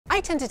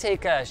tend to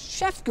take a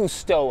chef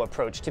gusteau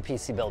approach to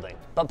PC building,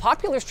 but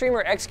popular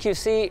streamer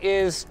xQc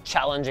is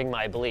challenging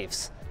my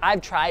beliefs.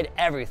 I've tried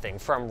everything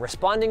from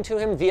responding to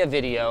him via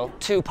video,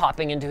 to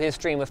popping into his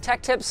stream with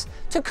tech tips,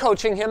 to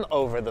coaching him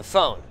over the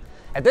phone.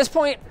 At this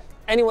point,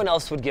 anyone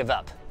else would give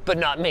up, but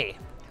not me,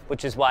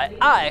 which is why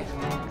I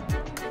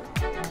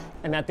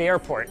am at the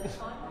airport.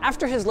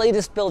 After his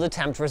latest build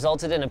attempt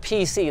resulted in a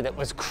PC that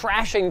was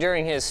crashing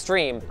during his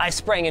stream, I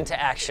sprang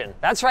into action.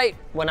 That's right,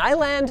 when I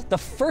land, the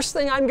first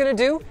thing I'm gonna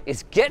do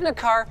is get in a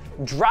car,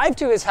 drive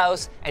to his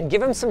house, and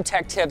give him some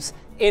tech tips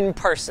in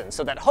person,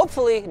 so that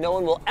hopefully no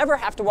one will ever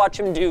have to watch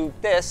him do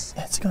this.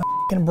 It's gonna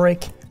f***ing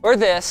break. Or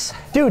this.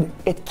 Dude,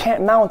 it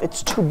can't mount,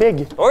 it's too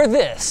big. Or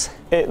this.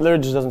 It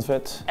literally just doesn't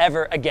fit.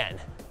 Ever again.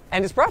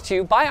 And it's brought to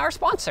you by our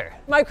sponsor,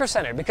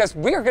 Microcenter, because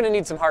we are gonna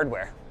need some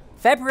hardware.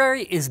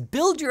 February is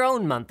Build Your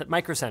Own month at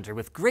Microcenter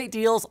with great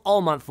deals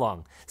all month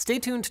long. Stay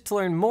tuned to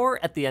learn more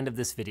at the end of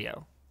this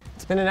video.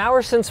 It's been an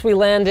hour since we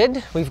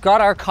landed. We've got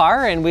our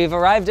car and we've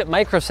arrived at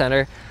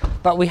Microcenter,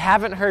 but we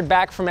haven't heard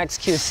back from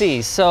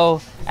xQc.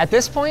 So at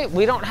this point,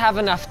 we don't have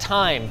enough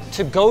time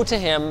to go to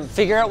him,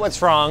 figure out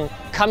what's wrong,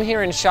 come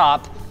here and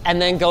shop,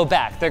 and then go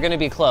back. They're gonna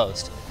be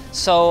closed.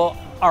 So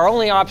our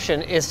only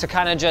option is to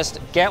kind of just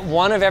get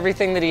one of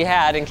everything that he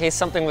had in case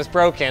something was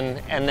broken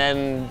and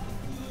then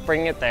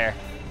bring it there.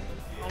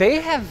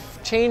 They have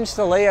changed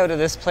the layout of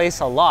this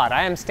place a lot.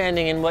 I am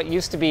standing in what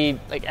used to be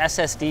like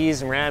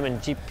SSDs and RAM and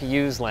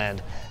GPUs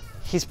land.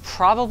 He's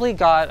probably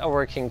got a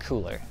working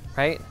cooler,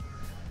 right?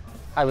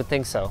 I would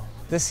think so.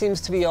 This seems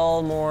to be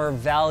all more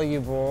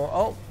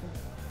valuable.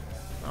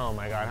 Oh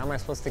my God, how am I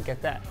supposed to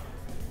get that?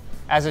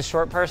 As a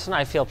short person,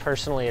 I feel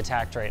personally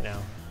attacked right now.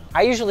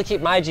 I usually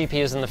keep my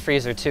GPUs in the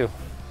freezer too.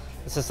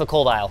 This is the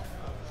cold aisle.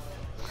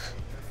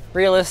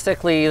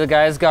 Realistically, the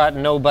guy's got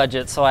no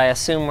budget, so I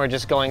assume we're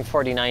just going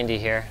 4090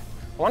 here.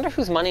 I wonder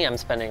whose money I'm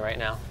spending right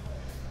now.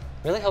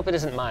 Really hope it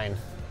isn't mine.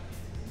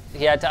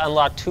 He had to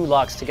unlock 2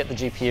 locks to get the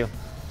GPU.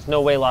 There's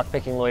no way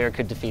lockpicking lawyer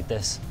could defeat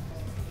this.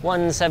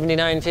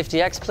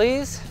 17950X,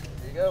 please.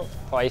 There you go.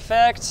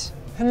 Perfect.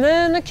 And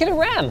then a kit of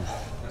RAM.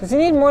 Does he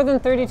need more than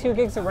 32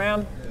 gigs of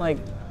RAM? Like,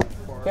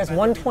 he has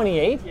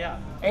 128? Yeah.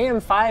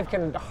 AM5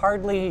 can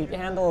hardly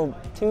handle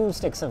 2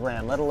 sticks of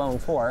RAM, let alone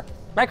 4.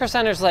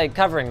 Microcenter's like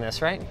covering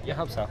this, right? Yeah, I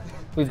hope so.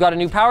 We've got a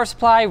new power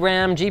supply,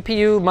 RAM,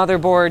 GPU,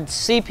 motherboard,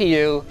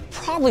 CPU,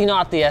 probably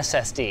not the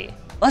SSD.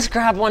 Let's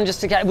grab one just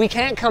to get, we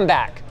can't come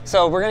back.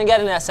 So we're gonna get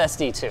an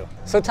SSD too.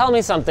 So tell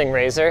me something,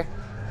 Razer.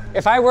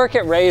 If I work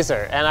at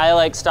Razer and I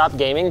like stop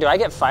gaming, do I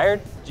get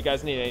fired? Do you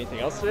guys need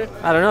anything else today?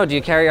 I don't know, do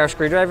you carry our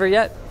screwdriver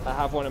yet? I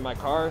have one in my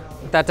car.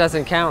 That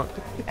doesn't count.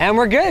 And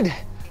we're good.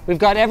 We've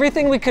got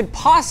everything we could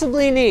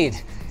possibly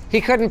need.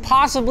 He couldn't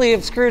possibly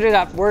have screwed it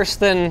up worse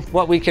than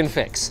what we can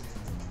fix.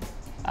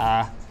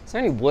 Is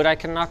there any wood I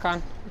can knock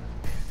on?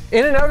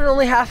 In and out in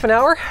only half an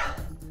hour,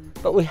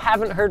 but we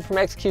haven't heard from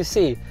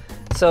xQc.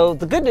 So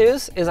the good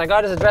news is I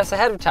got his address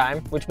ahead of time,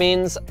 which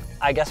means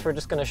I guess we're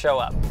just gonna show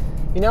up.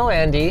 You know,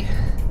 Andy,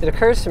 it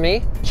occurs to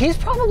me, he's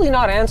probably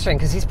not answering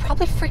because he's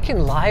probably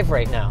freaking live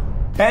right now.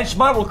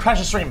 Benchmark will crash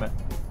the stream.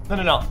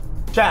 No.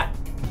 Chat.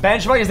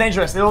 Benchmark is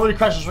dangerous. It'll literally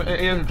crash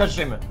the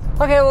stream.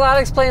 Okay, well that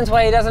explains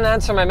why he doesn't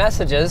answer my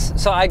messages.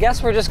 So I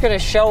guess we're just gonna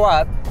show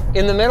up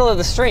in the middle of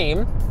the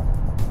stream.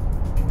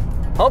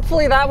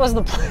 Hopefully that was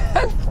the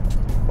plan.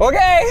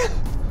 Okay.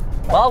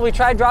 Well, we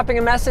tried dropping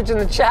a message in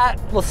the chat.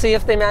 We'll see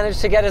if they manage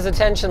to get his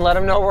attention, let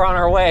him know we're on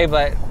our way,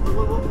 but.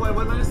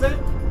 What did you say?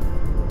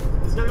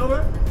 Is it going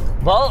over?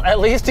 Well, at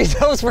least he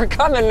knows we're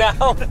coming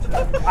now.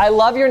 I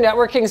love your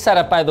networking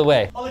setup, by the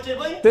way. Oh, the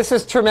cabling? This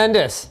is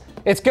tremendous.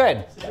 It's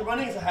good. So if you're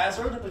running, it's a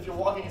hazard, but if you're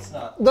walking, it's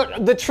not.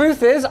 The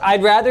truth is,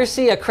 I'd rather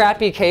see a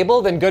crappy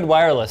cable than good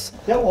wireless.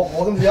 Yeah, well,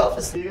 welcome to the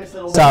office. You guys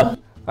What's up?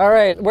 All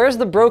right, where's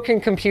the broken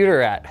computer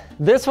at?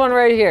 This one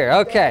right here,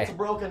 okay. It's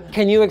broken.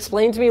 Can you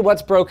explain to me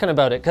what's broken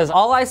about it? Because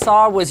all I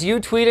saw was you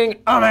tweeting,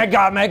 oh my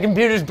God, my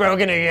computer's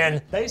broken again.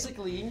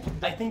 Basically,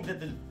 I think that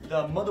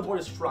the motherboard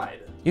is fried.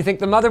 You think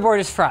the motherboard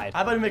is fried?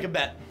 How about we make a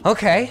bet?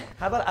 Okay.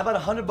 How about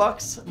 $100,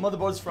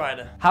 motherboard's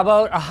fried? How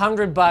about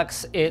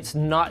 $100, it's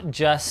not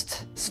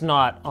just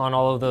snot on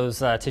all of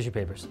those tissue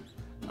papers?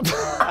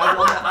 I'm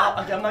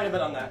not gonna bet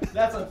on that.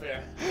 That's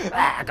unfair.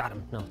 I got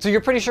him. No. So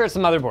you're pretty sure it's the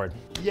motherboard?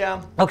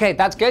 Yeah. Okay,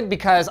 that's good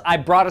because I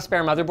brought a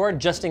spare motherboard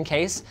just in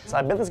case. So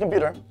I built this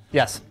computer.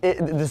 Yes.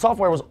 The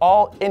software was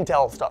all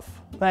Intel stuff.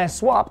 Then I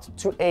swapped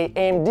to a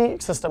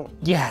AMD system.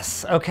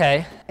 Yes,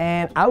 okay.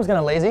 And I was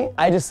kinda lazy.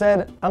 I just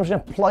said, I'm just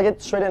gonna plug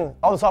it straight in,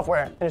 all the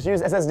software, and just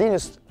use SSD and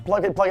just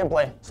plug and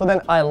play. So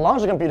then I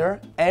launch the computer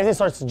and everything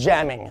starts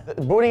jamming.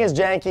 The booting is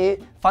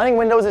janky, finding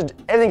Windows,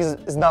 everything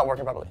is not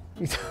working properly.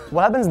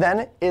 What happens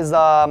then is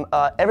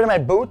every time I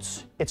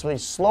boot, it's really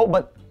slow,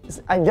 but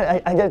I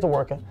get it to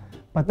work.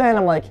 But then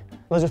I'm like,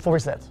 let's just full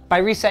reset. By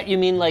reset, you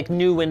mean like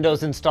new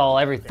Windows install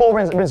everything? Full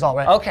reinstall,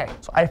 right? Okay.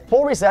 So I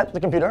full reset the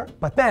computer,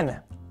 but then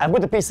I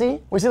put the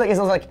PC, we see like it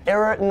says like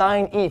error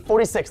 9E,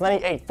 46,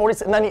 98,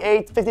 46,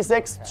 98,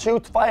 56,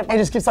 shoot, 5, and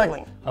just keep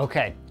cycling.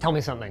 Okay, tell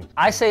me something.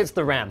 I say it's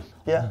the RAM.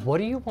 Yeah. What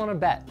do you want to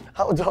bet?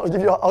 I'll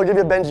give you a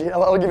Benji.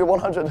 I'll give you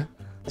 100.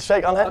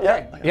 Shake on that,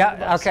 okay.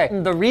 Yeah,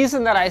 okay. The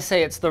reason that I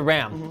say it's the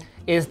RAM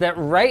is that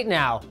right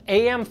now,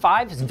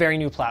 AM5 is a very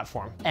new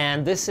platform.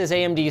 And this is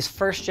AMD's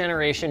first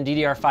generation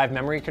DDR5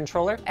 memory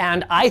controller.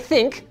 And I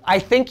think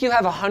you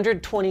have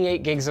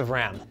 128 gigs of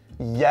RAM.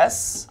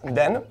 Yes,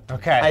 then.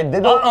 Okay. I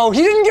did. Uh-oh,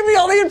 he didn't give me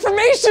all the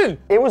information!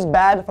 It was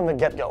bad from the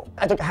get-go.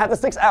 I took half the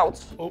sticks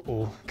out.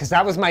 Because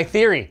that was my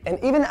theory.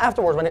 And even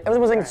afterwards, when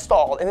everything was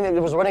installed and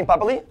it was running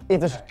properly,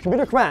 if the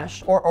computer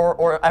crashed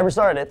or I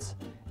restarted it,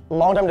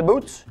 long time to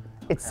boot,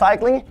 it's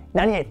cycling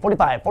 98,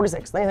 45,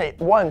 46, 98,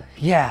 1.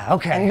 Yeah,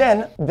 okay. And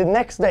then the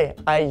next day,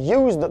 I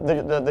used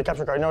the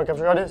capture card. You know what a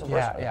capture card is? Of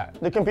course. Yeah.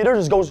 The computer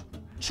just goes,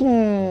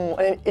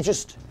 and it's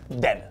just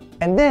dead.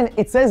 And then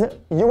it says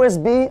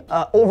USB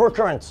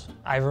overcurrent.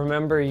 I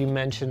remember you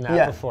mentioned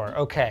that before.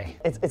 Okay.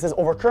 It says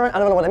overcurrent. I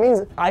don't know what it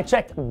means. I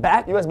checked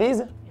back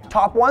USBs,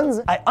 top ones.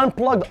 I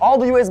unplugged all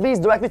the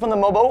USBs directly from the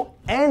Mobo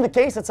and the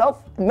case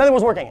itself. Nothing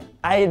was working.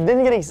 I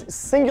didn't get a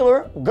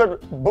singular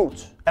good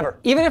boot ever.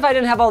 Even if I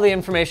didn't have all the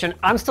information,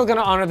 I'm still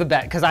gonna honor the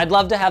bet because I'd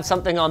love to have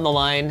something on the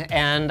line.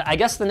 And I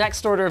guess the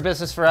next order of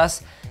business for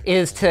us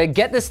is to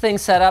get this thing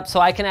set up so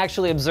I can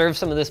actually observe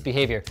some of this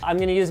behavior. I'm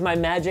gonna use my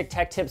magic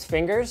Tech Tips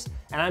fingers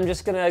and I'm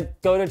just gonna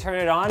go to turn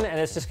it on and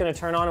it's just gonna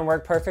turn on and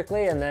work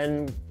perfectly and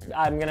then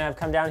I'm gonna have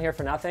come down here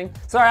for nothing.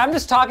 Sorry, I'm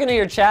just talking to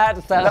your chat.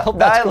 I hope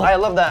that's cool. I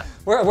love that.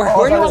 Where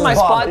do you want my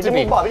spot to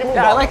be?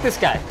 Yeah, I like this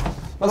guy.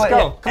 Let's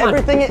go. Come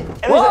on.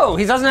 Whoa,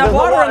 he doesn't have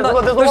water in the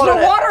bottom. There's no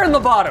water in the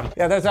bottom.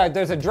 Yeah,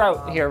 there's a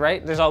drought here,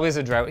 right? There's always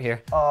a drought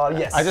here.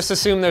 Yes. I just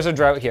assume there's a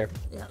drought here.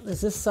 Yeah, is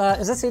this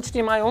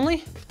HDMI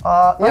only?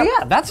 Oh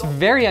yeah, that's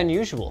very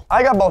unusual.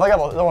 I got both.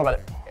 Don't worry about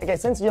it. Okay,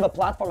 since you have a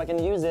platform, I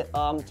can use it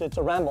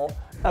to ramble.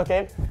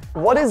 Okay,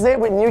 what is it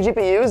with new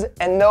GPUs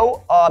and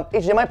no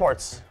HDMI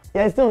ports?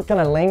 Yeah, it's still kind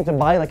of lame to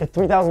buy like a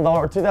 $3,000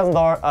 or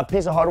 $2,000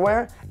 piece of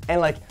hardware and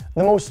like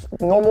the most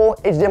normal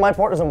HDMI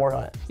port doesn't work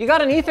on it. You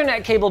got an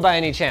Ethernet cable by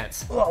any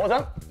chance? What's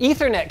that?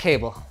 Ethernet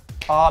cable.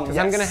 Yes.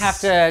 I'm gonna have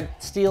to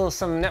steal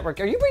some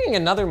network. Are you bringing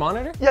another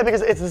monitor? Yeah,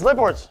 because it's display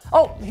ports.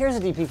 Oh, here's a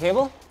DP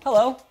cable.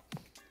 Hello.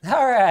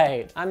 All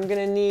right, I'm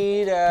gonna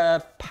need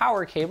a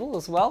power cable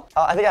as well.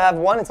 I think I have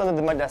one. It's under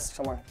my desk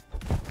somewhere.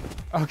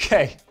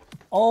 Okay.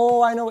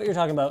 Oh, I know what you're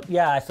talking about.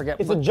 Yeah, I forget.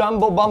 It's a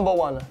jumbo bumbo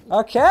one.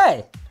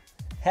 Okay.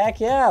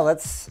 Heck yeah,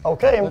 let's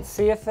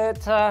see if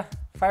it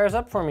fires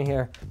up for me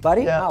here.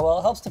 Buddy? Yeah. Oh, well,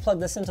 it helps to plug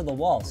this into the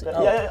wall. So,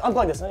 yeah,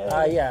 unplug this.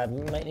 Yeah,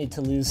 might need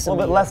to lose some. A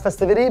little bit less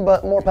festivity,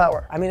 but more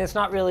power. I mean, it's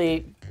not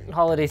really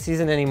holiday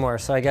season anymore,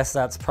 so I guess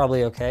that's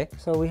probably okay.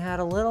 So we had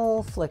a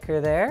little flicker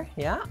there.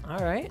 Yeah, all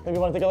right. Maybe you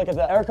want to take a look at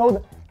the error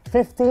code.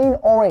 15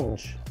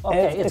 orange.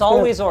 Okay, it's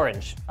always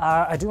orange.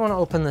 I do want to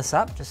open this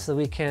up just so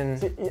we can...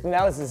 See,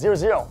 now this is 0,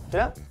 0. See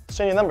that? It's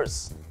changing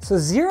numbers. So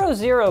 0,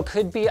 0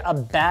 could be a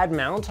bad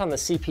mount on the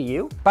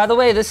CPU. By the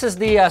way, this is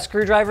the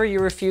screwdriver you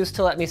refused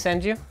to let me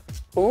send you.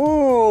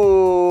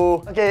 Ooh.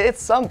 Okay,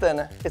 it's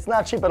something. It's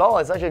not cheap at all.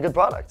 It's actually a good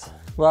product.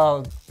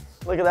 Well...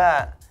 Look at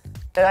that.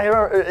 And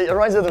it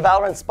reminds me of the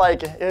Valorant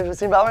Spike. You ever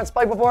seen Valorant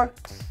Spike before?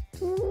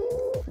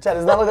 Chad,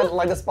 does that look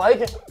like the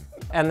Spike?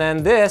 And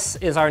then this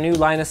is our new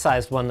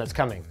Linus-sized one that's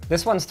coming.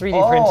 This one's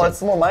 3D printed. Oh,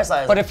 it's more my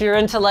size. But if you're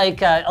into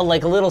like a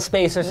little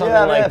space or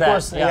something like that,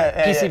 course.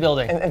 PC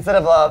building. And instead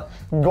of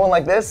going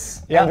like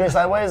this and doing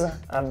sideways,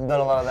 I've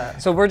done a lot of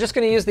that. So we're just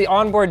gonna use the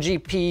onboard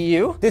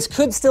GPU. This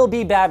could still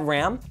be bad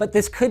RAM, but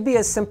this could be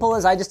as simple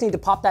as I just need to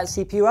pop that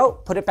CPU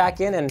out, put it back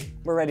in, and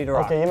we're ready to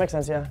rock. Okay, it makes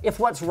sense, yeah. If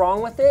what's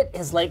wrong with it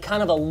is like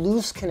kind of a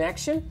loose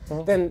connection,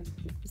 then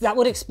that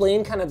would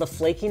explain kind of the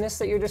flakiness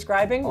that you're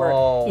describing, where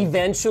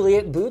eventually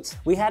it boots.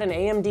 We had an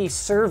AMD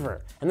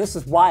server, and this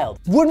is wild.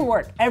 Wouldn't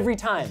work every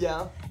time.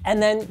 Yeah.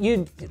 And then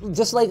you'd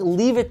just like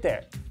leave it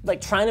there,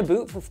 like trying to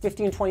boot for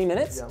 15, 20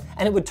 minutes,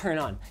 and it would turn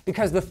on.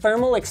 Because the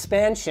thermal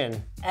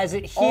expansion, as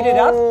it heated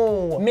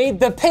up, made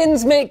the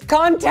pins make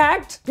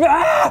contact.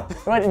 Ah!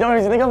 Right, you know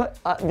what you think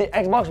of? The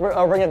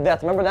Xbox Ring of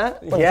Death, remember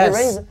that? With yes.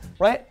 The rings,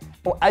 right?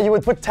 You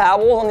would put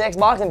towels on the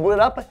Xbox and boot it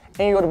up,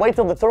 and you would wait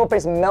till the thermal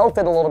paste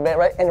melted a little bit,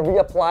 right? And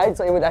reapplied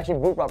so it would actually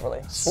boot properly.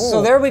 Ooh.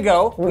 So there we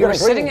go. We were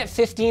sitting at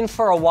 15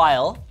 for a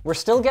while. We're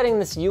still getting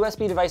this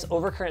USB device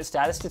overcurrent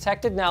status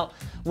detected. Now,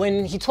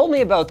 when he told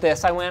me about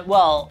this, I went,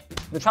 well,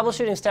 the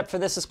troubleshooting step for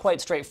this is quite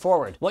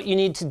straightforward. What you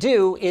need to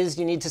do is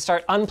you need to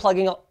start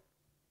unplugging.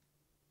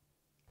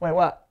 Wait,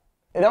 what?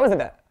 That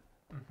wasn't that.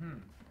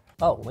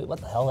 Oh, wait, what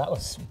the hell? That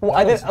was,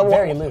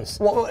 very loose.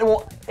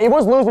 Well, it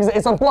was loose because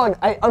it's unplugged.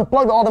 I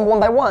unplugged all of them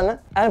one by one.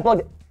 I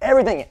unplugged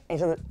everything. And he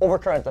said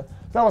overcurrent.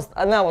 Now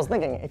I was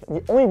thinking, if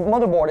the only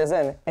motherboard is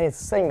in and it's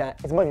saying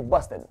that, it might be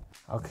busted.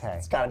 Okay.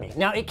 It's gotta be.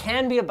 Now, it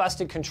can be a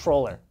busted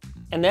controller.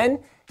 And then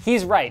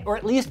he's right, or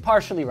at least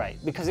partially right,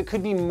 because it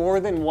could be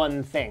more than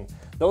one thing.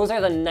 Those are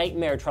the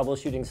nightmare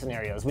troubleshooting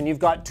scenarios, when you've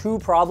got two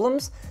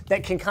problems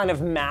that can kind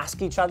of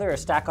mask each other or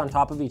stack on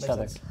top of each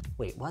other.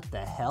 Wait, what the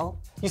hell?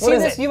 You What see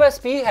is this it?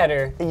 USB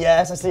header?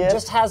 Yes, I see it.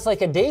 Just has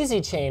like a daisy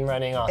chain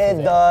running off of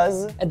it. It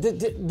does.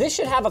 This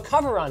should have a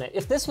cover on it.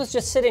 If this was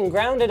just sitting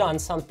grounded on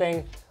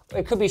something,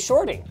 it could be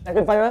shorting. I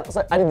couldn't find it out,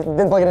 so I didn't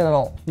plug it in at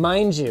all.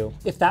 Mind you,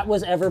 if that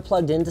was ever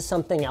plugged into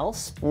something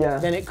else, Yeah.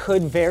 then it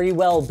could very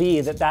well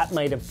be that that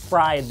might have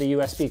fried the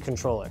USB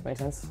controller. Makes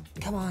sense.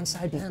 Come on,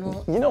 side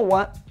panel. You know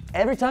what?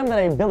 Every time that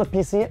I build a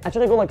PC, I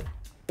try to go like,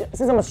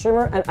 since I'm a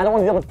streamer and I don't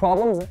want to deal with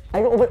problems,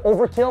 I go a bit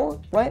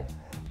overkill, right?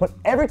 But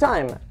every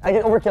time I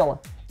get overkill,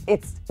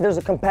 there's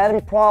a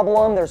compatibility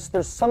problem, there's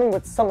something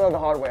with some of the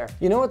hardware.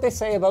 You know what they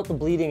say about the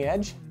bleeding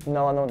edge?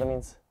 No, I know what that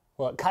means.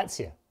 Well, it cuts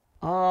you.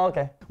 Oh,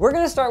 okay. We're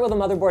gonna start with a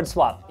motherboard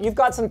swap. You've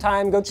got some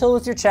time, go chill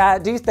with your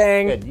chat, do your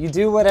thing. Good. You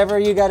do whatever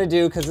you gotta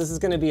do, because this is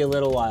gonna be a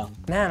little while.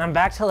 Man, I'm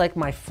back to like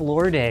my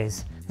floor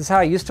days. This is how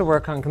I used to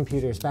work on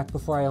computers, back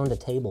before I owned a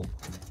table.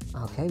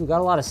 Okay, we got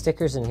a lot of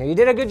stickers in here. You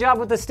did a good job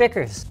with the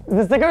stickers.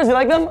 The stickers, you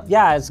like them?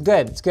 Yeah, it's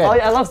good, it's good. Oh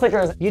yeah, I love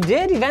stickers. You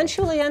did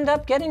eventually end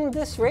up getting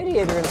this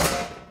radiator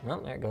installed.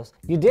 Oh, there it goes.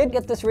 You did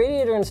get this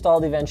radiator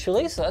installed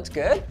eventually, so that's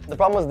good. The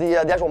problem was the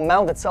actual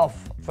mount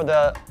itself for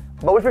the,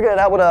 but we figured it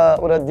out with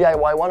a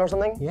DIY one or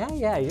something.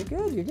 Yeah, you're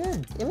good, you're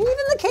good. I mean,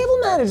 even the cable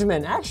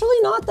management, actually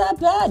not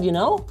that bad, you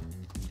know?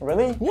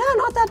 Really? Yeah,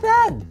 not that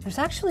bad. There's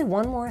actually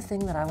one more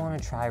thing that I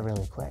want to try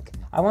really quick.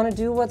 I want to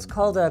do what's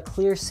called a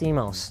clear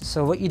CMOS.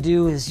 So what you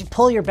do is you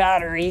pull your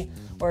battery,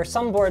 or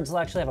some boards will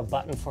actually have a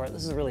button for it.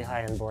 This is a really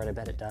high-end board, I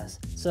bet it does.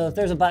 So if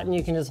there's a button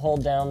you can just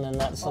hold down, then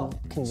that's so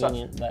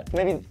convenient. But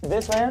maybe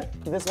this right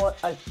here, this one,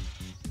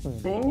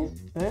 Bing,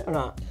 or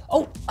not?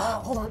 oh,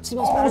 hold on,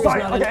 CMOS Oh, battery's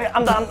sorry, not in. okay,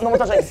 I'm done, no more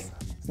touching. There's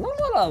not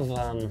a lot of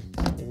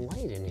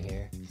light in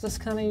here. Is this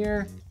kind of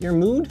your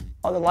mood?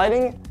 Oh, the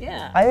lighting?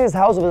 Yeah. I think this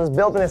house was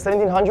built in the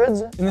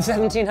 1700s. In the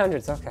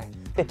 1700s, okay.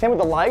 It came with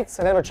the lights,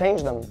 I never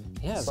changed them.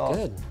 Yeah, it's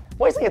good.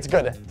 Why do you think it's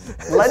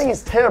good? Lighting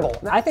is terrible.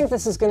 I think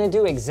this is gonna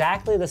do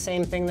exactly the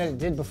same thing that it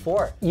did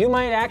before. You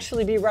might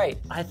actually be right.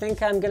 I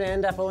think I'm gonna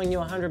end up owing you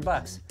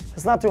 $100.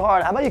 It's not too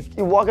hard. How about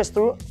you walk us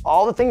through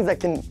all the things that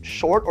can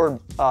short or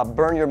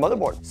burn your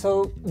motherboard?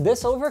 So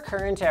this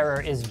overcurrent error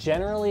is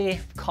generally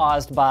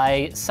caused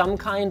by some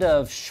kind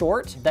of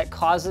short that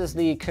causes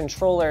the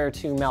controller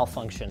to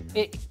malfunction.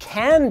 It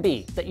can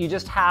be that you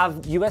just have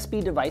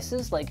USB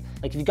devices, like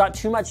if you got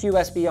too much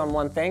USB on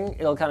one thing,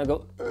 it'll kind of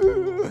go,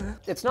 ugh.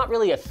 It's not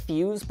really a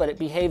fuse, but it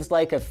behaves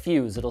like a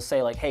fuse. It'll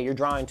say like, hey, you're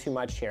drawing too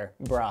much here,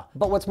 bruh.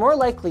 But what's more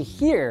likely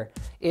here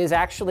is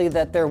actually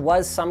that there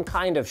was some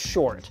kind of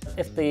short.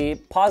 If the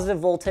positive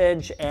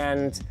voltage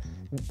and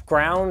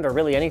ground, or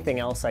really anything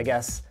else, I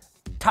guess,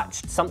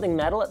 touched something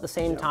metal at the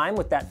same time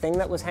with that thing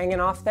that was hanging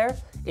off there,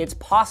 it's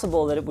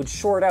possible that it would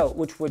short out,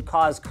 which would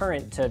cause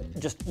current to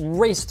just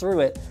race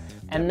through it.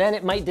 And then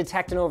it might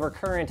detect an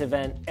overcurrent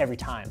event every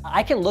time.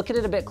 I can look at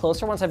it a bit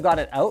closer once I've got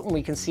it out, and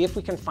we can see if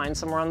we can find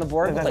somewhere on the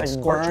board with like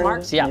scorch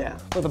marks. Yeah,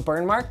 with a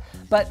burn mark.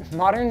 But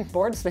modern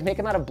boards, they make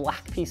them out of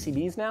black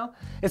PCBs now.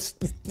 It's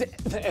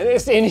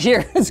in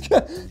here.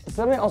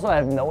 Something also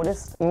I've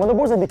noticed,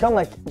 motherboards have become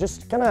like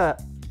just kind of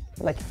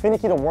like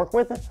finicky to work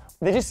with.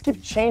 They just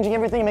keep changing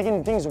everything,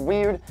 making things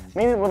weird.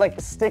 Maybe with like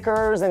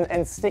stickers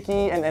and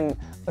sticky and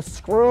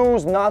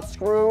screws, not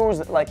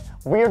screws, like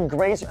weird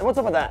grays. What's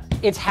up with that?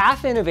 It's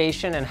half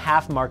innovation and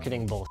half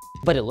marketing bullshit,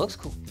 but it looks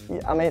cool. Yeah,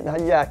 I mean,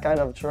 yeah, kind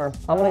of, sure.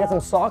 I'm gonna get some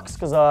socks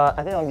because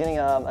I think I'm getting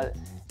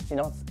you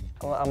know,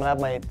 I'm gonna have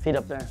my feet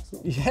up there.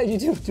 Yeah, you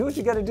do. Do what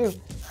you gotta do.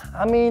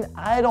 I mean,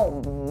 I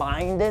don't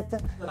mind it.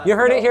 You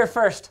heard it here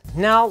first.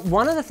 Now,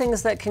 one of the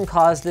things that can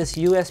cause this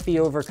USB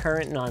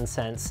overcurrent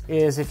nonsense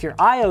is if your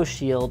I/O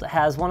shield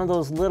has one of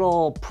those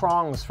little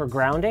prongs for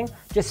grounding,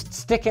 just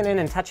sticking in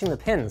and touching the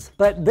pins.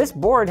 But this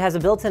board has a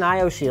built-in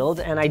I/O shield,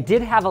 and I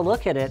did have a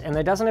look at it, and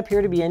there doesn't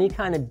appear to be any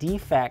kind of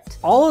defect.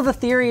 All of the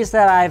theories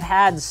that I've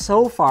had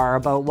so far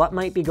about what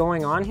might be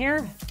going on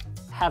here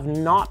have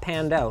not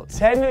panned out.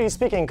 Technically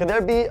speaking, could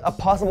there be a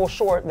possible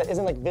short that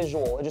isn't like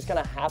visual? It just kind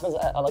of happens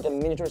at like a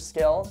miniature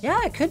scale?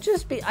 Yeah, it could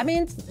just be, I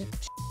mean, it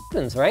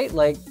happens, right?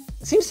 Like,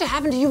 it seems to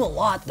happen to you a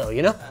lot though,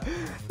 you know?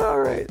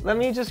 All right, let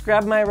me just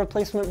grab my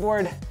replacement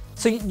board.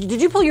 So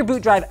did you pull your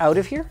boot drive out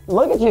of here?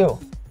 Look at you.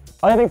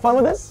 Are you having fun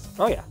with this?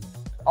 Oh yeah.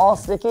 All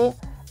sticky,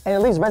 and it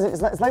leaves residue.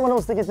 It's like one of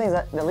those sticky things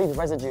that leaves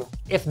residue.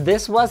 If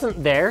this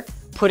wasn't there,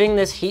 putting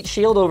this heat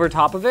shield over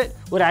top of it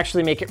would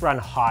actually make it run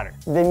hotter.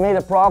 They made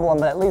a problem,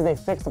 but at least they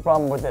fixed the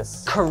problem with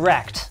this.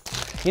 Correct.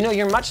 You know,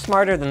 you're much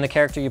smarter than the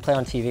character you play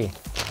on TV.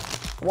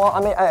 Well,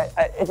 I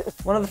mean,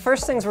 one of the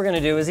first things we're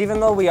gonna do is, even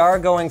though we are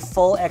going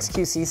full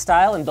xQc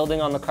style and building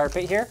on the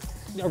carpet here,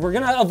 we're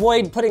gonna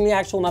avoid putting the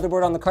actual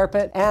motherboard on the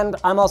carpet, and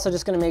I'm also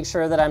just gonna make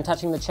sure that I'm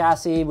touching the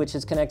chassis, which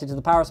is connected to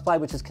the power supply,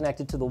 which is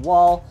connected to the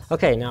wall.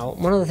 Okay, now,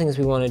 one of the things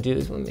we wanna do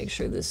is we wanna make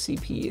sure this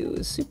CPU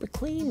is super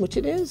clean, which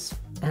it is.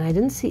 And I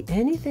didn't see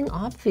anything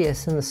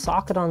obvious in the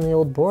socket on the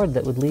old board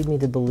that would lead me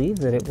to believe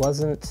that it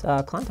wasn't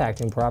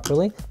contacting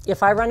properly.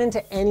 If I run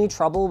into any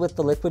trouble with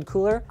the liquid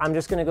cooler, I'm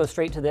just gonna go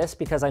straight to this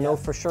because I know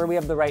for sure we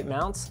have the right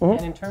mounts. And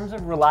in terms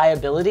of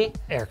reliability,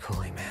 air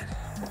cooling, man.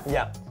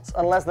 Yeah,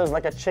 unless there's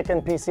like a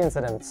chicken PC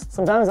incident.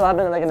 Sometimes it'll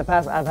happen, like in the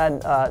past, I've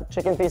had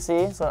chicken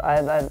PC, so I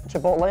had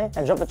Chipotle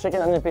and dropped the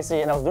chicken on the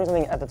PC, and I was doing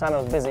something at the time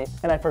I was busy,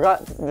 and I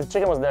forgot the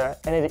chicken was there,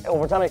 and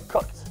over time it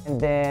cooked. And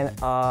then,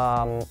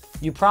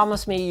 You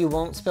promise me you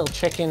won't spill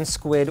chicken,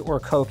 squid, or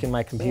Coke in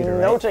my computer,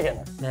 no right? chicken.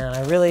 Man,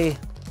 I really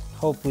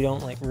hope we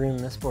don't like ruin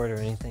this board or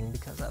anything,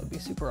 because that would be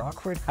super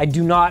awkward. I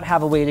do not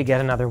have a way to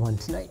get another one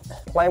tonight.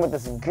 Playing with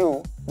this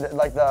goo,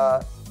 like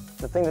the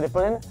thing that they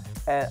put in,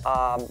 and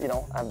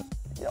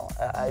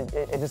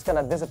it just kind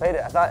of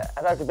dissipated. I thought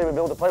I could be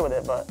able to play with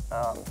it, but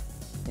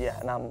yeah,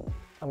 and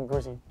I'm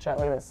greasy. Chat,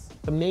 look at this.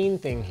 The main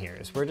thing here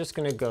is we're just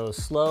gonna go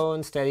slow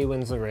and steady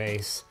wins the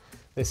race.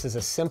 This is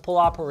a simple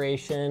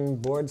operation,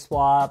 board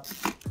swap.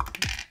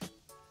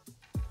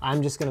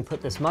 I'm just gonna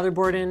put this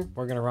motherboard in.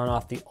 We're gonna run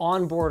off the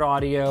onboard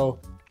audio.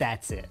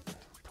 That's it.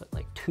 Put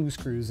like 2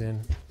 screws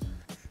in.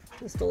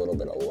 Just a little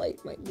bit of light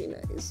might be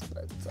nice,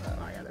 but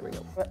yeah, there we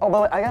go. Oh,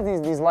 but I got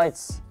these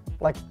lights,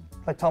 like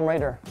Tom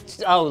Raider.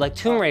 Oh, like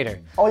Tomb Raider.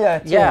 Oh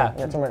yeah, yeah,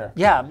 Tomb Raider.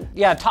 Yeah.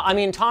 I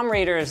mean, Tom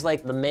Raider is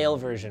like the male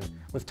version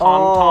with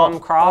Tom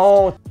Croft.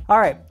 Oh. All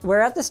right, we're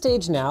at the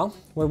stage now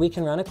where we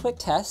can run a quick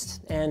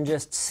test and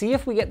just see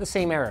if we get the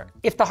same error.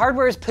 If the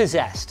hardware is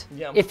possessed,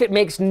 if it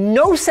makes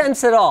no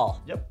sense at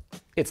all,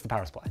 it's the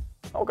power supply.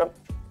 Okay.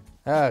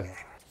 Okay.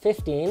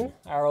 15,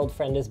 our old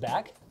friend is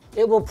back.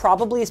 It will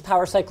probably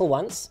power cycle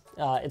once.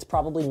 It's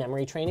probably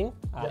memory training.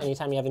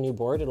 Anytime you have a new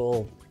board,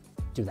 it'll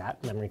do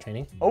that, memory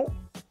training. Oh.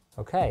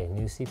 Okay,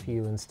 new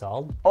CPU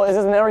installed. Oh, is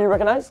this an error you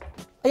recognize?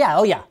 Yeah,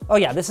 oh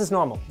yeah, this is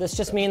normal. This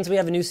just means we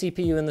have a new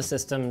CPU in the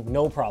system,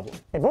 no problem.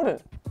 It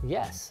wouldn't.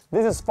 Yes.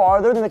 This is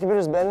farther than the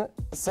computer's been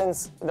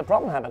since the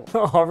problem happened.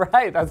 All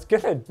right, that's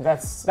good.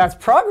 That's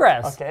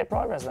progress. Okay,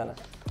 progress then.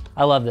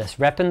 I love this,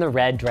 repping the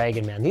red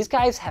dragon, man. These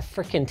guys have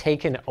freaking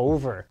taken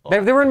over. They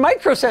were in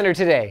Microcenter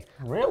today.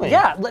 Really?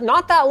 Yeah,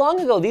 not that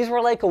long ago. These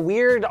were like a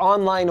weird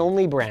online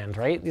only brand,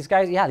 right? These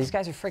guys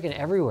are freaking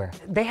everywhere.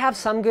 They have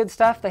some good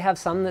stuff. They have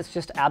some that's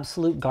just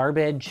absolute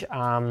garbage.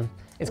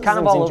 It's kind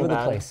of all over the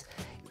place.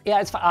 Yeah,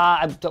 it's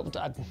fine.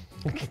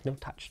 Okay, no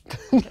touch.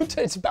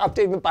 It's about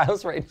updating the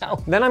BIOS right now.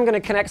 Then I'm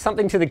gonna connect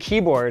something to the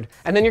keyboard,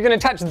 and then you're gonna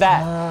touch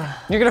that.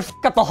 You're gonna f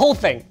up the whole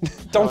thing.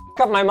 Don't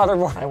f up my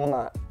motherboard. I will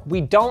not. We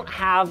don't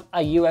have a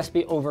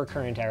USB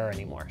overcurrent error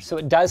anymore. So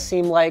it does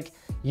seem like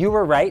you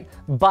were right,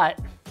 but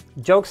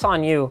joke's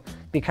on you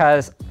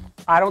because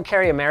I don't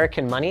carry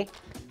American money.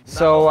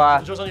 So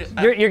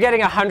you're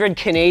getting 100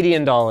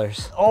 Canadian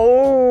dollars.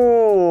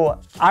 Oh!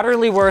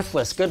 Utterly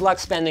worthless. Good luck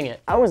spending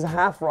it. I was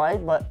half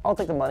right, but I'll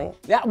take the money.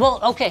 Yeah,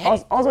 well, okay,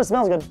 hey. Also, it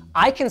smells good.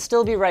 I can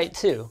still be right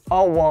too.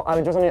 Oh, well, I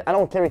mean, I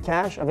don't carry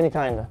cash of any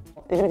kind.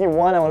 Even if you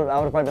won, I would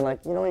have probably been like,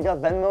 you know, you got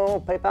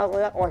Venmo, PayPal, like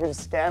that, or I could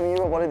just scam you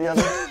or one or the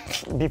other.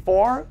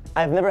 Before,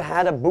 I've never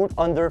had a boot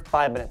under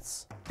 5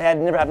 minutes. It had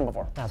never happened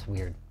before. That's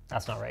weird.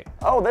 That's not right.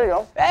 Oh, there you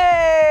go.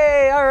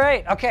 Hey, all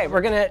right. Okay,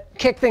 we're gonna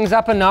kick things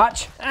up a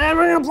notch, and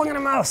we're gonna plug in a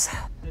mouse.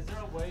 Is there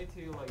a way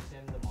to like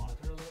dim the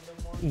monitor a little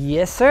bit more?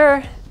 Yes,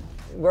 sir.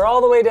 We're all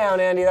the way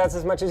down, Andy. That's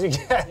as much as you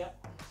get.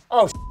 Yep.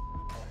 Oh,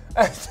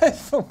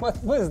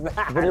 what was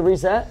that? Did it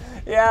reset?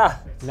 Yeah.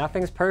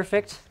 Nothing's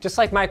perfect. Just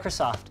like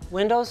Microsoft.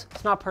 Windows,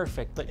 it's not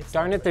perfect, but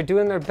darn it, they're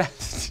doing their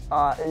best.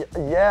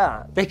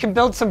 Yeah. They can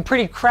build some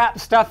pretty crap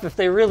stuff if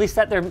they really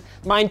set their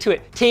mind to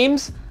it.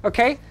 Teams,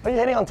 okay? Are you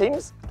hitting on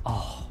Teams?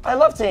 Oh. I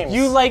love Teams.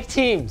 You like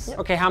Teams. Yep.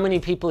 Okay, how many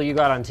people you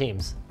got on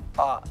Teams?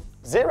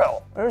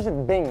 0. Or is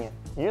it Bing?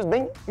 You use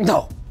Bing?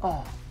 No.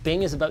 Oh.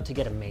 Bing is about to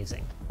get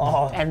amazing.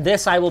 Oh. And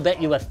this I will bet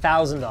you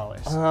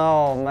 $1,000.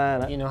 Oh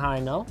man. You know how I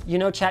know? You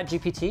know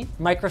ChatGPT?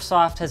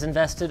 Microsoft has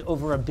invested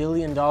over $1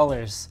 billion in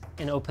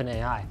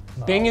OpenAI.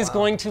 Bing is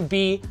going to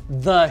be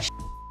the shit.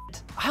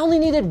 I only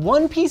needed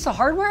one piece of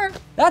hardware?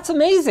 That's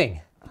amazing.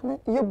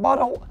 You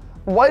bought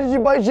why did you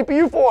buy a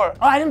GPU for?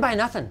 Oh, I didn't buy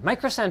nothing.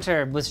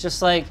 Microcenter was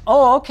just like,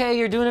 oh, okay,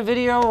 you're doing a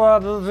video,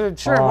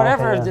 sure,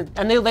 whatever. Okay, yeah.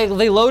 And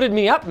they loaded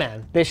me up,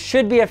 man. This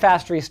should be a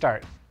fast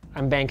restart.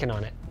 I'm banking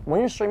on it.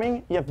 When you're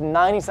streaming, you have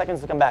 90 seconds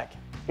to come back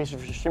because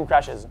your stream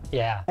crashes.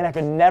 Yeah. And I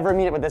could never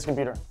meet it with this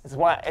computer. This is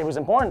why it was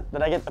important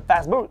that I get the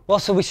fast boot. Well,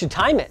 so we should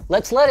time it.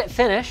 Let's let it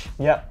finish.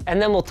 Yeah.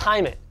 And then we'll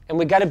time it. And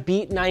we gotta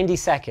beat 90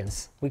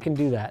 seconds. We can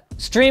do that.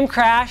 Stream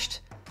crashed.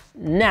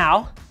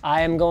 Now,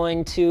 I am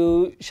going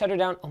to shut her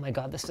down. Oh my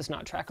God, this does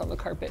not track on the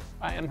carpet.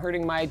 I am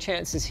hurting my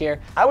chances here.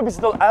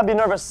 I'd be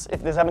nervous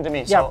if this happened to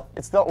me. Yeah.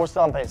 So we're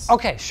still on pace.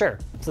 Okay, sure.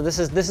 So this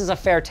is a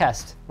fair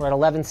test. We're at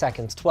 11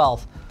 seconds,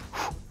 12.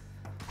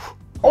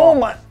 Oh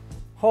my.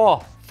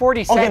 Oh,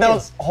 40 seconds. Okay, that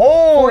was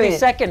holy. 40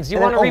 seconds. You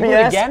want to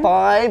reboot again?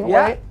 5,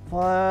 yeah.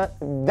 Right?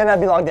 Then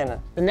I'd be logged in.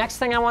 The next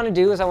thing I want to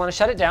do is I want to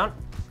shut it down,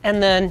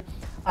 and then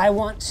I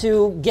want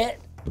to get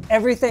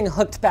everything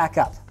hooked back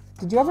up.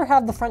 Did you ever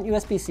have the front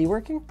USB-C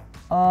working?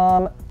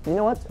 You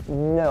know what?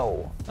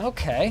 No.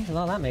 Okay,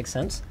 well that makes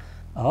sense.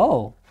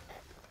 Oh.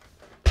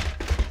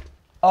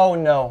 Oh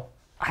no.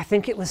 I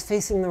think it was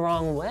facing the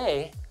wrong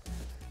way.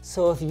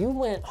 So if you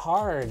went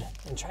hard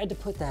and tried to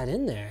put that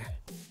in there,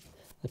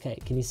 Okay,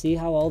 can you see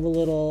how all the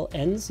little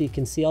ends, you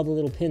can see all the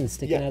little pins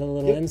sticking out of the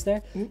little ends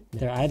there?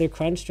 They're either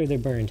crunched or they're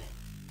burned.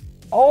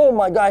 Oh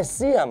my God, I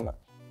see them.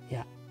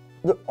 Yeah.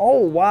 Oh,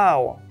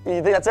 wow.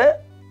 You think that's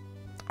it?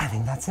 I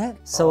think that's it.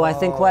 So I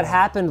think what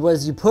happened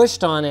was you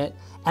pushed on it,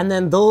 and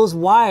then those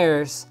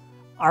wires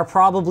are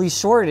probably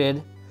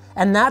shorted,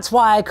 and that's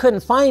why I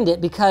couldn't find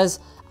it, because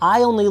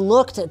I only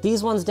looked at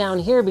these ones down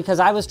here because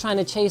I was trying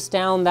to chase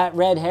down that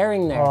red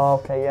herring there.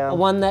 Oh, okay, yeah. The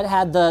one that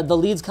had the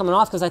leads coming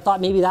off, because I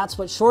thought maybe that's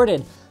what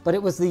shorted, but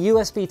it was the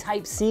USB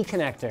Type-C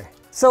connector.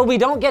 So we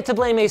don't get to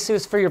blame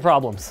ASUS for your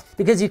problems,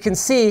 because you can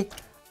see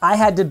I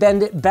had to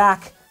bend it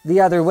back the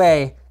other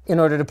way in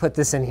order to put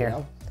this in here.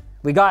 Yeah.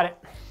 We got it.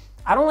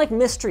 I don't like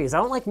mysteries. I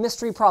don't like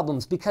mystery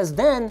problems, because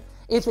then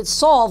if it's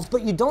solved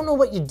but you don't know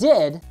what you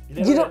did,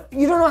 you don't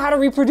know how to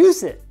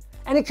reproduce it,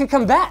 and it could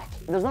come back.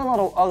 There's not a lot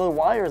of other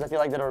wires I feel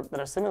like that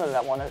are similar to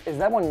that one. Is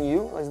that one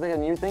new? Is that a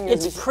new thing?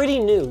 It's pretty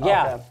new,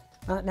 yeah.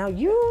 Okay. Now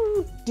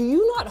do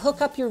you not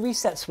hook up your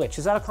reset switch?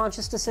 Is that a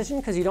conscious decision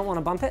because you don't want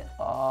to bump it?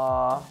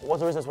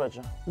 What's the reset switch?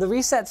 The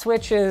reset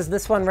switch is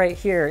this one right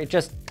here. It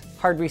just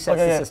hard resets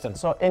the system.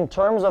 So in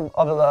terms of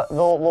the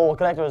little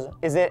connectors,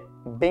 is it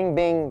bing,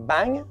 bing,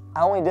 bang?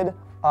 I only did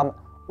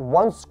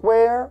one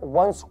square,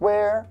 one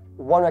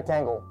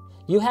rectangle.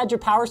 You had your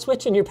power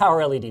switch and your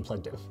power LED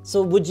plugged in.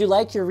 So would you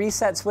like your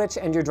reset switch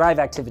and your drive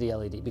activity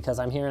LED? Because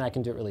I'm here and I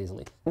can do it really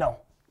easily. No.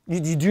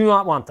 You do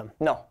not want them?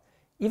 No.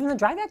 Even the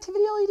drive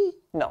activity LED?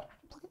 No.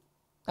 Plug it.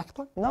 I can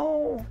plug it?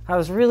 No. I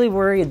was really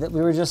worried that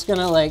we were just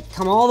gonna like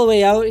come all the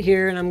way out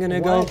here and I'm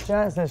gonna go.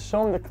 Justin,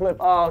 show him the clip.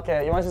 Oh,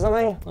 okay. You wanna see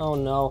something? Oh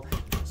no.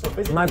 So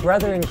my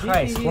brother in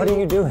Christ, what are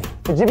you doing?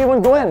 The GPU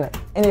wouldn't go in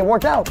and it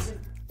worked out.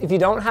 If you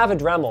don't have a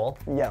Dremel.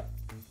 Yeah.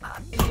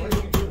 What are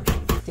you doing?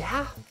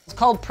 Yeah. It's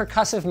called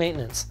percussive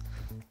maintenance.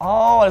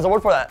 Oh, there's a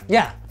word for that.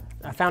 Yeah.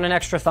 I found an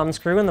extra thumb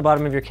screw in the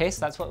bottom of your case.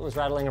 That's what was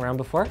rattling around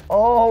before.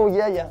 Oh,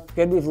 yeah.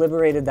 Good, we've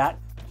liberated that.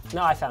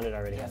 No, I found it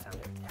already. I found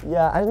it.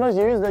 Yeah, I just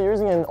noticed they're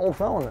using an old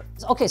phone.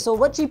 Okay, so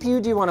what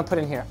GPU do you want to put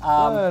in here?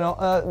 No.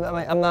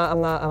 I'm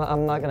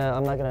not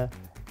gonna,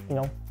 you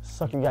know,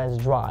 suck you guys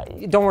dry.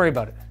 Don't worry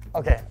about it.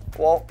 Okay,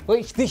 well.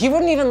 He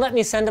wouldn't even let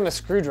me send him a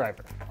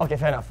screwdriver. Okay,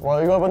 fair enough.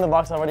 Well, you opened the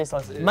box already, so.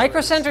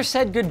 Microcenter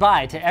said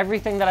goodbye to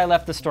everything that I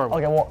left the store with.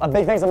 Okay, well, a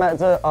big thanks to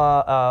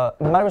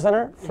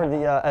Microcenter for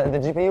the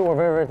GPU. We're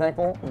very, very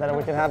thankful that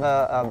we can have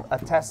a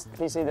test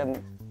PC that,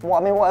 well,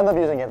 I mean, we'll end up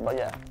using it, but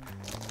yeah.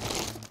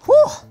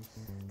 Whew.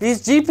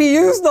 These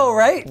GPUs though,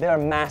 right? They are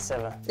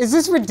massive. Is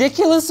this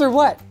ridiculous or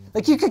what?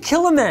 Like you could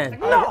kill a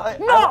man. I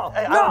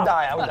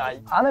would die.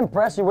 I'm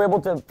impressed you were able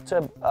to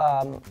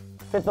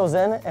fit those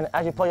in and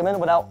actually plug them in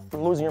without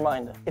losing your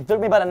mind. It took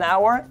me about an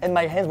hour and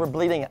my hands were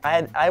bleeding.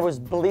 I was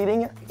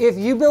bleeding. If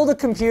you build a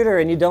computer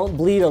and you don't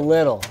bleed a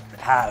little,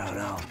 I don't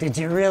know. Did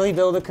you really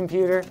build a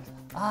computer?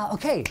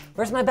 Okay,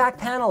 where's my back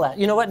panel at?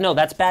 You know what? No,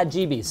 that's bad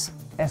GBs.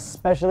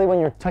 Especially when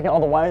you're tucking all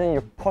the wires and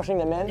you're pushing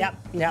them in.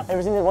 Yep.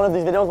 Ever seen one of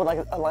these videos with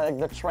like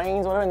the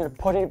trains or whatever and they're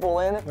pushing people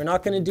in? We're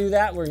not gonna do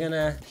that. We're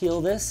gonna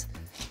peel this.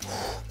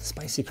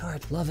 Spicy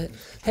card, love it.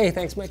 Hey,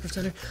 thanks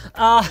Microcenter.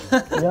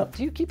 Yep.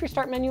 Do you keep your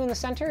start menu in the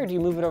center or do you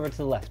move it over to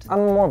the left?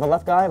 I'm more of a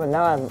left guy, but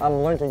now I'm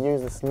learning to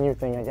use this new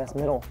thing, I guess,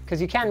 middle. Because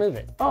you can move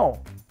it. Oh.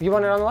 You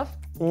want it on the left?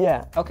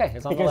 Yeah. Okay,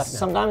 it's on the left now. Because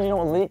sometimes you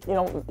don't leak, you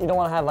don't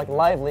want to have like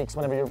live leaks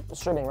whenever you're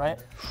streaming, right?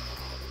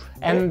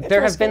 And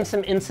there have been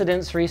some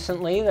incidents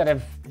recently that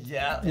have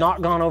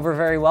not gone over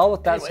very well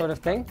with that sort of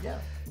thing. Yeah.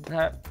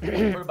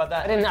 Heard about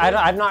that?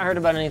 I've not heard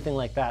about anything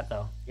like that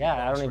though.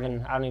 Yeah, I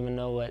don't even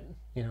know what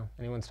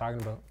anyone's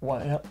talking about.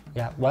 What?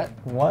 Yeah. What?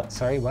 What?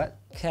 Sorry. What?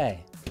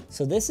 Okay.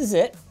 So this is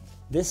it.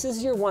 This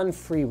is your one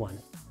free one.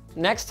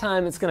 Next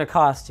time it's gonna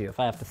cost you if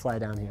I have to fly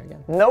down here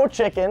again. No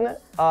chicken.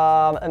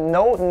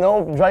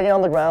 No dragging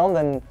on the ground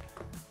and.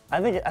 I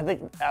think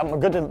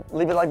I'm good to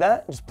leave it like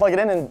that. Just plug it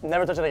in and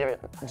never touch it again.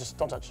 Just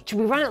don't touch. Should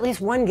we run at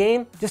least one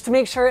game just to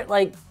make sure it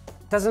like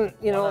doesn't,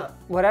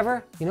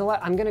 whatever? You know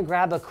what? I'm gonna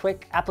grab a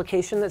quick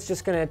application that's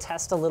just gonna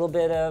test a little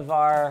bit of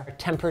our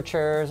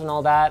temperatures and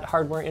all that.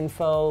 Hardware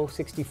info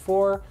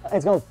 64.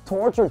 It's gonna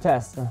torture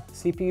test.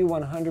 CPU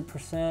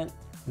 100%.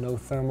 No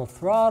thermal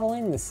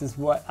throttling. This is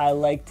what I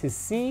like to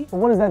see.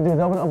 What does that do? Is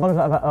that a bunch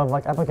of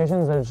like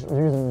applications that are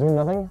doing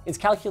nothing? It's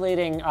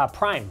calculating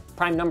prime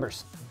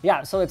numbers.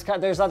 Yeah, so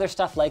there's other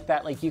stuff like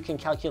that. Like you can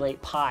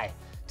calculate pi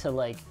to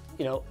like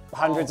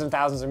hundreds and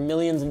thousands or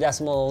millions of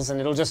decimals, and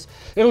it'll just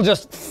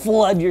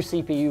flood your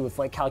CPU with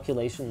like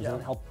calculations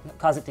and help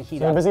cause it to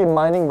heat up. You're basically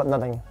mining, but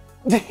nothing.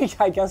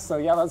 I guess so.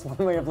 Yeah, that's one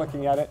way of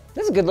looking at it.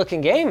 This is a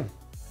good-looking game.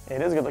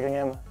 It is a good-looking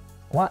game.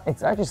 What?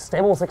 It's actually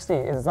stable 60.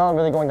 It's not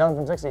really going down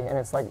from 60, and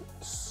it's like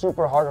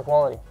super hardware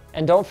quality.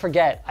 And don't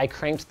forget, I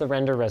cranked the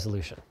render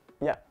resolution.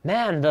 Yeah.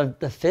 Man,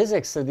 the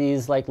physics of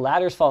these like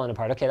ladders falling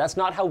apart. Okay, that's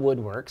not how wood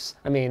works.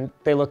 I mean,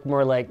 they look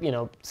more like,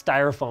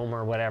 styrofoam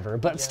or whatever,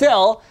 but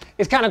still,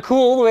 it's kind of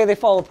cool the way they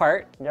fall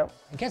apart. Yep.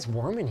 It gets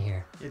warm in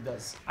here. It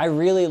does. I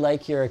really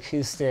like your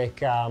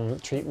acoustic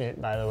treatment,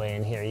 by the way,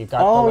 in here. You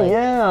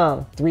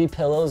got 3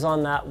 pillows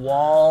on that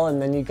wall,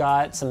 and then you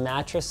got some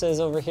mattresses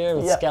over here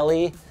with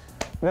Skelly.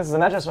 This is a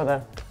mattress right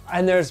there.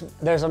 And there's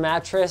a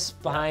mattress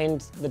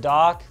behind the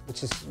dock,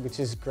 which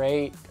is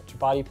great. Got your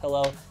body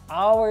pillow.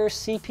 Our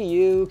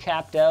CPU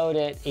capped out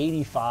at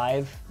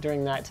 85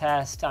 during that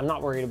test. I'm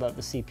not worried about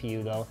the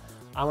CPU though.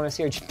 I want to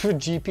see our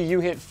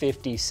GPU hit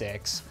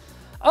 56.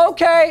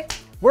 Okay,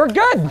 we're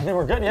good. I think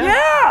we're good, yeah?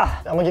 Yeah!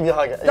 I'm gonna give you a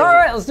hug. All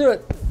right, let's do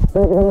it.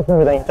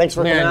 Thanks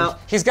for coming out.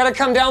 He's got to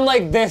come down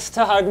like this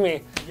to hug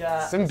me.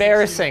 Yeah. It's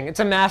embarrassing.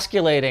 It's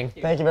emasculating.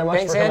 Thank you very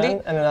much for coming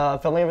in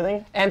and filming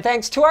everything. And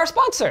thanks to our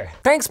sponsor.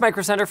 Thanks,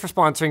 Microcenter, for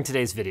sponsoring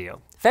today's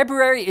video.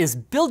 February is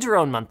Build Your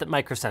Own Month at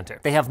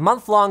Microcenter. They have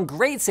month-long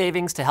great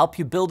savings to help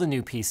you build a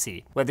new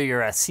PC. Whether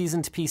you're a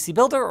seasoned PC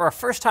builder or a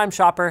first-time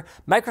shopper,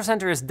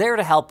 Microcenter is there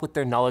to help with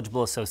their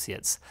knowledgeable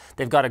associates.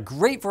 They've got a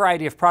great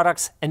variety of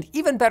products and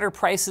even better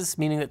prices,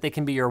 meaning that they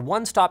can be your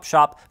one-stop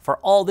shop for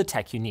all the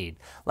tech you need.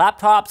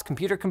 Laptops,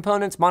 computer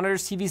components,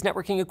 monitors, TVs,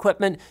 networking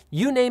equipment,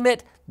 you name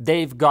it,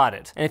 they've got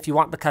it. And if you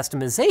want the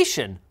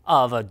customization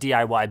of a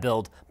DIY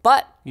build,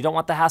 but you don't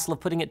want the hassle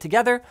of putting it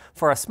together,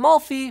 for a small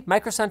fee,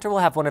 Microcenter will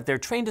have one of their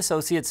trained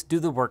associates do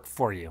the work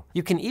for you.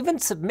 You can even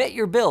submit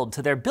your build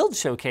to their build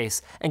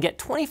showcase and get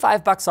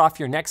 $25 off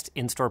your next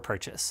in-store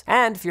purchase.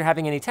 And if you're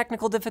having any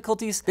technical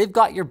difficulties, they've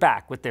got your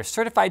back with their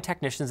certified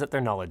technicians at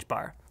their knowledge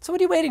bar. So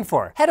what are you waiting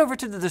for? Head over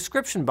to the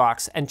description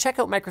box and check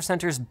out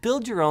Microcenter's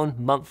Build Your Own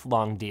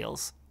month-long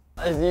deals.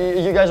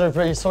 You guys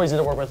are so easy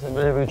to work with,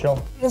 really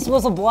chill. This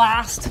was a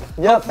blast.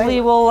 Yeah,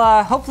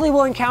 hopefully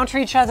we'll encounter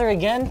each other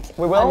again.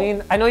 We will. I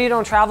mean, I know you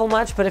don't travel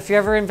much, but if you're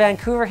ever in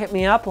Vancouver, hit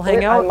me up. We'll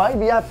hang out. I might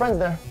be at friends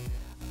there.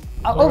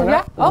 Oh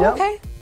yeah. Oh yeah. okay.